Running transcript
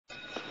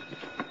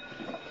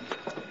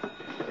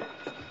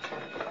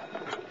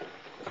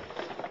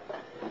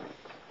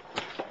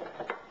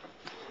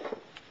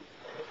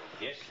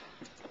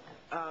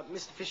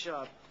Mr. Fisher,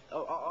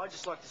 I'd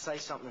just like to say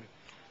something.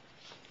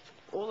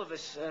 All of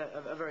us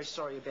are very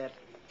sorry about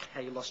how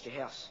you lost your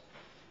house.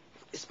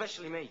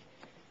 Especially me.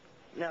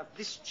 Now,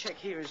 this cheque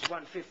here is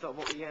 1/5 of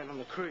what we earned on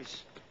the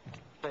cruise.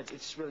 But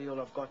it's really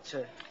all I've got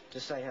to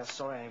say how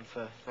sorry I am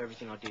for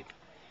everything I did.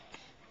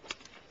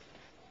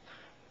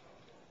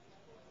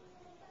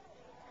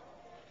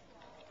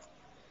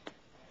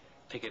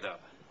 Pick it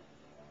up.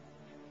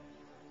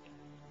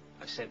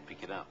 I said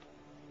pick it up.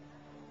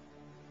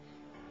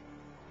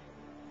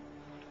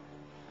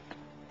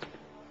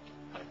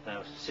 Right,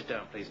 now sit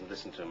down, please, and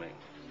listen to me.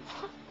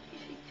 What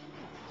is he doing?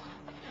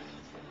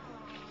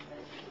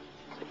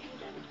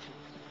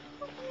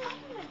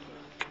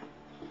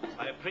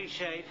 I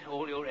appreciate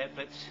all your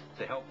efforts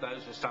to help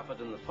those who suffered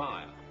in the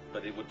fire,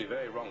 but it would be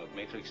very wrong of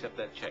me to accept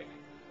that cheque.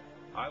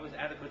 I was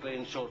adequately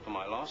insured for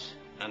my loss,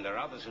 and there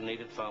are others who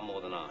need it far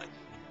more than I.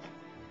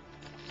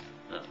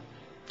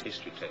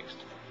 History text,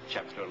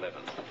 chapter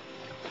 11.